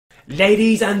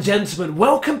Ladies and gentlemen,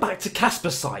 welcome back to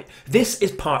Caspersight. This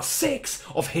is part 6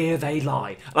 of Here They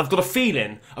Lie. And I've got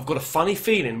a funny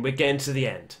feeling we're getting to the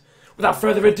end. Without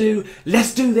further ado,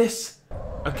 let's do this.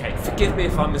 Okay, forgive me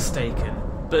if I'm mistaken,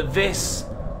 but this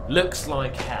looks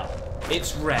like hell.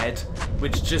 It's red,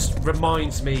 which just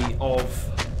reminds me of...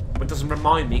 Well, it doesn't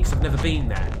remind me because I've never been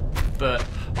there. But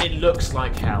it looks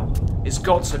like hell. It's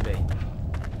got to be.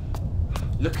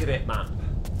 Look at it, man.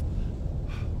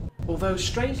 Although,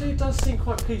 strangely, it does seem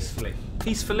quite peaceful. It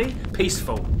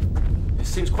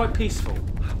seems quite peaceful.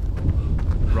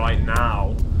 Right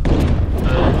now.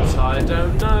 But I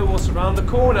don't know what's around the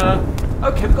corner.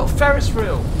 Okay, we've got a Ferris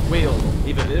wheel.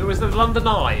 Even. It was the London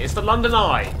Eye. It's the London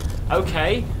Eye.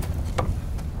 Okay.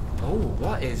 Oh,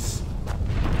 what is...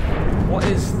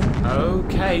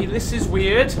 Okay, this is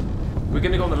weird. We're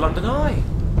going to go on the London Eye.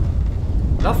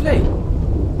 Lovely.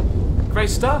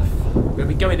 Great stuff. We're going to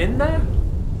be going in there.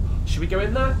 Should we go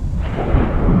in there?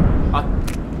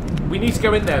 We need to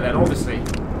go in there then, obviously.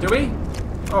 Do we?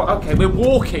 Oh, okay, we're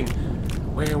walking.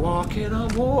 We're walking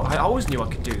on I always knew I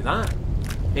could do that.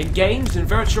 In games, in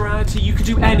virtual reality, you could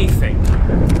do anything.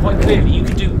 Quite clearly, you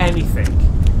could do anything.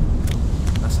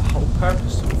 That's the whole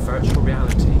purpose of virtual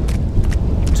reality.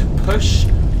 To push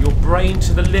your brain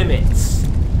to the limits.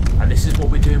 And this is what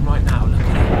we're doing right now. Look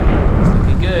at it. It's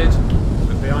looking good.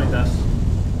 Look behind us.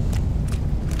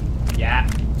 Yeah.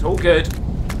 It's all good.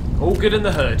 All good in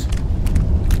the hood.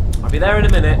 I'll be there in a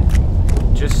minute.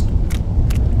 Just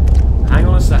hang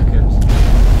on a second.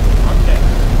 Okay.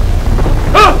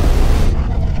 Ah!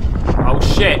 Oh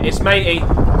shit, it's matey.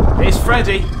 It's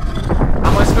Freddy.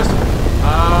 Am I supposed to...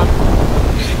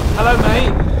 Hello,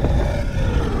 mate.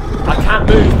 I can't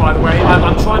move, by the way.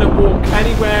 I'm trying to walk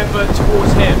anywhere but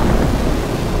towards him.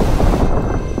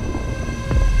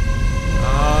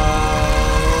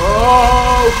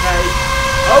 Okay.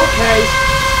 Okay,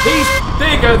 he's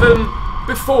bigger than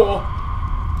before.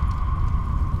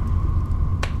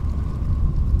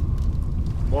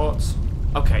 What?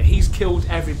 Okay, he's killed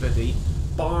everybody,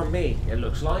 bar me, it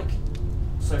looks like.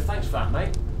 So thanks for that,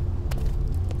 mate.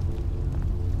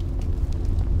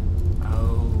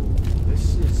 Oh,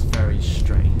 this is very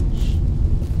strange.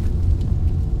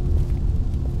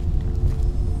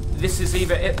 This is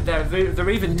either it, they're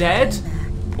even dead,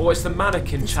 or it's the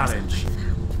mannequin challenge.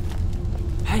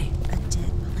 Hey. A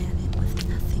dead planet with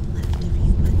nothing left of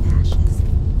you but ashes.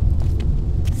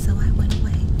 So I went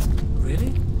away.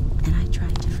 Really? And I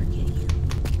tried to forget you.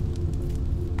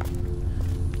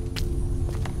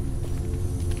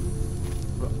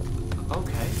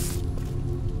 Okay.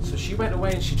 So she went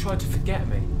away and she tried to forget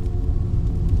me.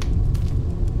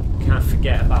 Can't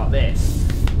forget about this.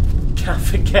 Can't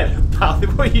forget about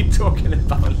it. What are you talking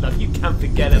about, love? You can't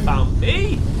forget about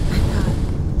me.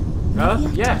 I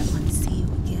thought, yes.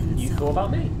 You thought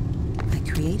about me. I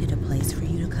created a place for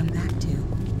you to come back to.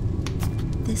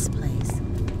 This place.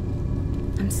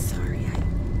 I'm sorry,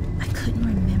 I couldn't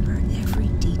remember every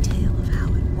detail of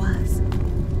how it was.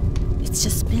 It's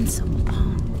just been so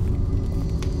long.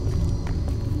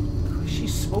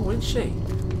 She's small, isn't she?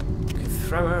 You could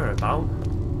throw her about.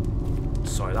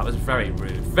 Sorry, that was very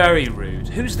rude. Very rude.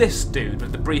 Who's this dude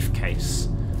with the briefcase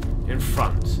in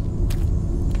front?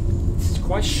 This is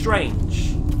quite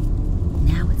strange.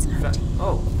 Now it's up to you.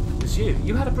 Oh, it was you.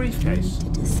 You had a briefcase. You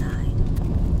need to decide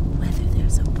whether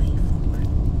there's a way forward.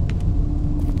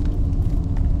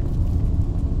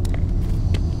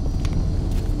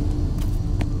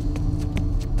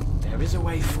 There is a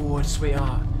way forward,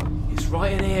 sweetheart. It's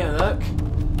right in here, look.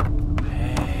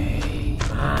 Hey,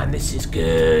 man, this is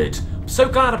good. I'm so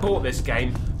glad I bought this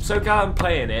game. I'm so glad I'm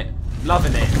playing it.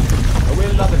 Loving it. Oh,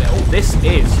 we're loving it. Oh, this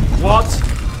is... What?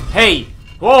 Hey!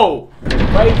 Whoa!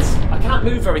 Wait! I can't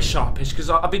move very sharpish because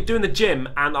I've been doing the gym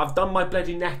and I've done my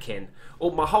bloody neck in.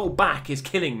 Oh, my whole back is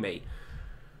killing me.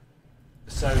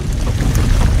 So...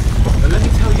 But let me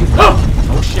tell you...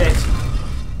 Oh, shit!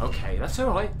 Okay, that's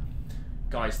alright.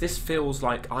 Guys, this feels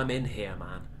like I'm in here,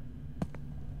 man.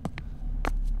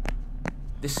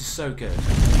 This is so good.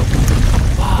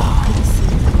 Wow!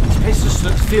 This place just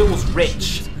feels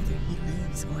rich. Whether he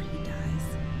lives or he dies.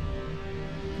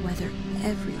 Whether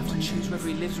everyone You have to choose whether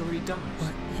he lives or he dies.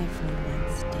 or everyone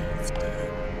stays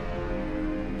dead.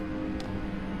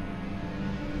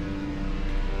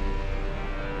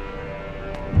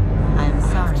 I'm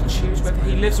sorry. To choose whether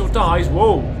he lives or dies.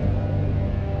 Whoa!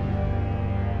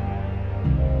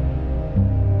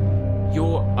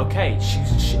 You're okay.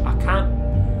 I can't.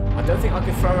 I don't think I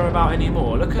can throw her about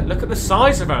anymore. Look at the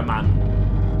size of her, man.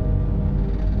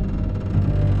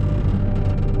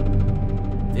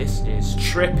 This is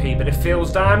trippy, but it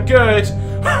feels damn good.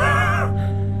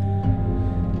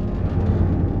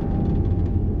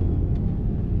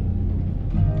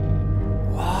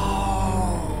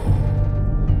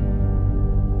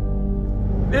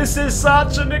 This is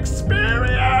such an experience!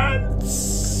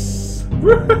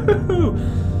 Woohoo!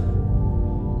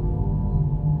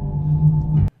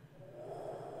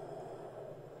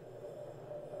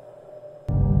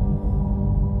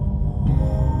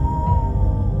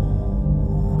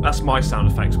 That's my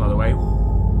sound effects, by the way.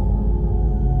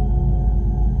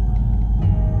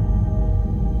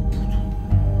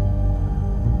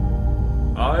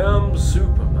 I am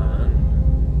Superman,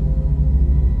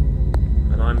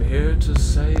 and I'm here to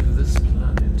save this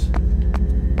planet.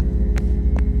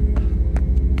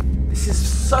 This is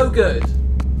so good.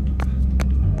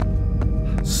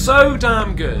 So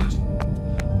damn good.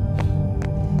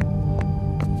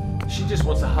 She just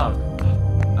wants a hug.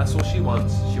 That's all she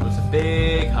wants. She wants a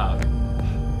big hug.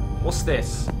 What's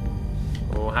this?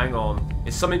 Oh, hang on.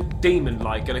 Is something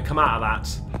demon-like gonna come out of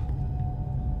that?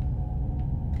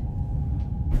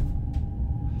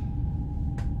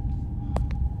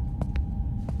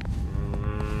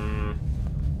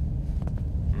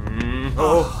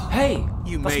 Oh, hey!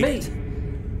 You that's made me. it.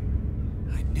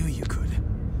 I knew you could.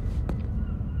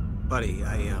 Buddy,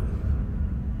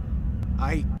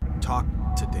 I talked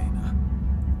to Dana.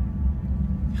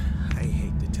 I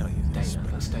hate to tell you this, Dana,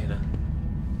 but that's Dana.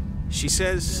 she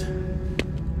says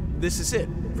this is it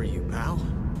for you, pal.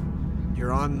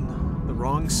 You're on the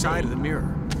wrong side of the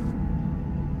mirror.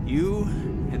 You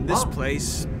and this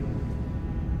place,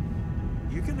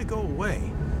 you're gonna go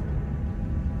away.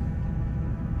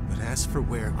 But as for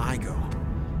where I go,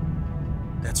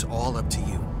 that's all up to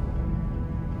you.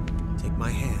 Take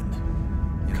my hand,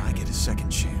 and I get a second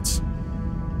chance.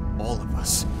 All of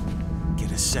us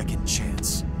get a second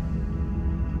chance.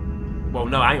 Well,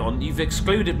 no, hang on. You've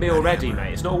excluded me already,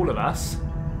 mate. It's not all of us.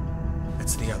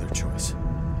 That's the other choice.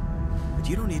 But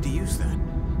you don't need to use that,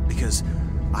 because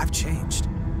I've changed.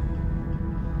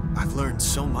 I've learned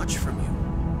so much from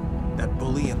you. That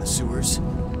bully in the sewers,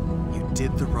 you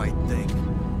did the right thing.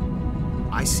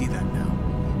 I see that now.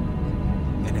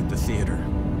 And at the theater,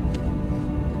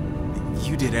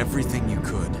 you did everything you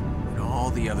could, and all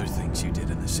the other things you did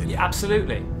in the city. Yeah,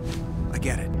 absolutely. I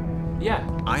get it. Yeah.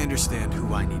 I understand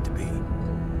who I need to be.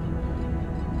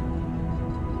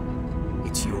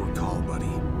 It's your call, buddy.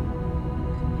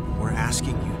 We're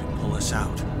asking you to pull us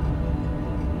out.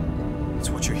 It's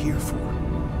what you're here for.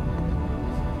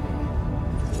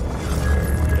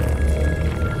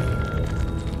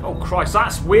 Oh, Christ,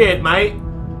 that's weird, mate.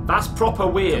 That's proper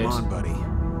weird. Come on, buddy.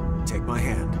 Take my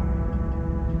hand.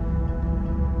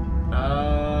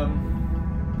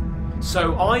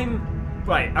 So I'm...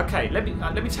 Right, okay, let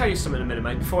me tell you something in a minute,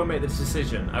 mate, before I make this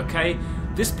decision, okay?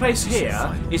 This place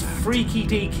here is freaky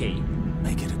deaky.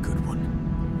 Make it a good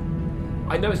one.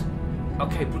 I know it's...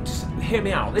 Okay, but just hear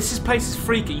me out. This place is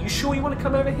freaky. You sure you want to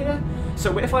come over here?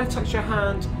 So if I touch your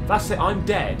hand, that's it, I'm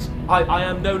dead. I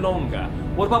am no longer.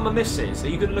 What about my missus? Are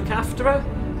you going to look after her?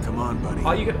 Come on, buddy.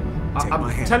 Are you going to... I'm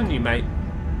my hand. telling you, mate.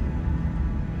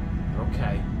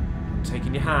 Okay. I'm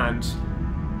taking your hand.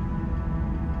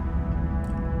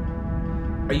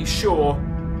 Are you sure?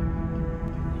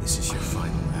 This is your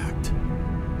final act.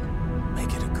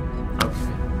 Make it a good...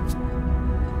 Okay.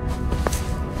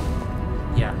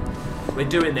 Yeah. We're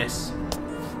doing this.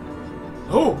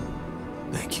 Oh!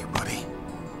 Thank you, buddy.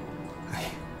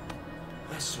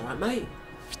 That's alright, mate.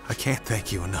 I can't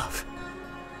thank you enough.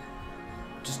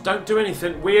 Just don't do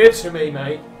anything weird to me,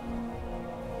 mate.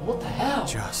 What the hell?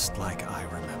 Just like I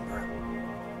remember.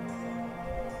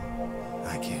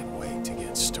 I can't wait to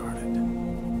get started.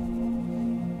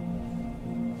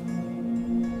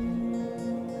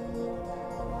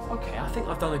 Okay, I think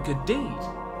I've done a good deed.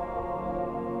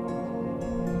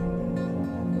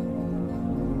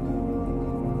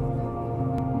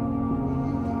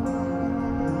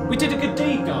 We did a good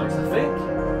deed, guys, I think.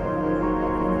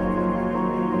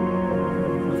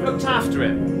 We've looked after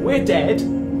him. We're dead,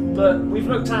 but we've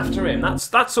looked after him.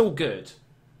 That's all good.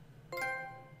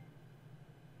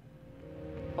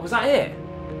 Oh, was that it?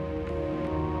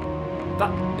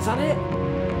 Is that it?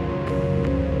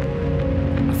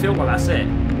 I feel like that's it.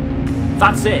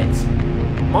 That's it.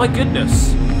 My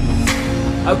goodness.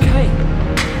 Okay.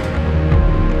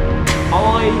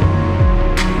 I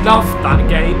loved that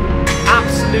game.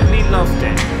 Absolutely loved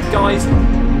it. Guys,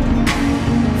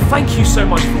 thank you so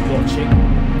much for watching.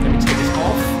 Let me take this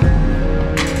off.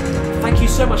 Thank you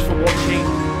so much for watching.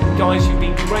 Guys, you've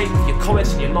been great with your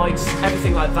comments and your likes,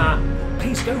 everything like that.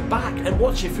 Please go back and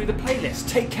watch it through the playlist.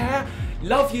 Take care.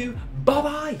 Love you.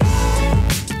 Bye-bye.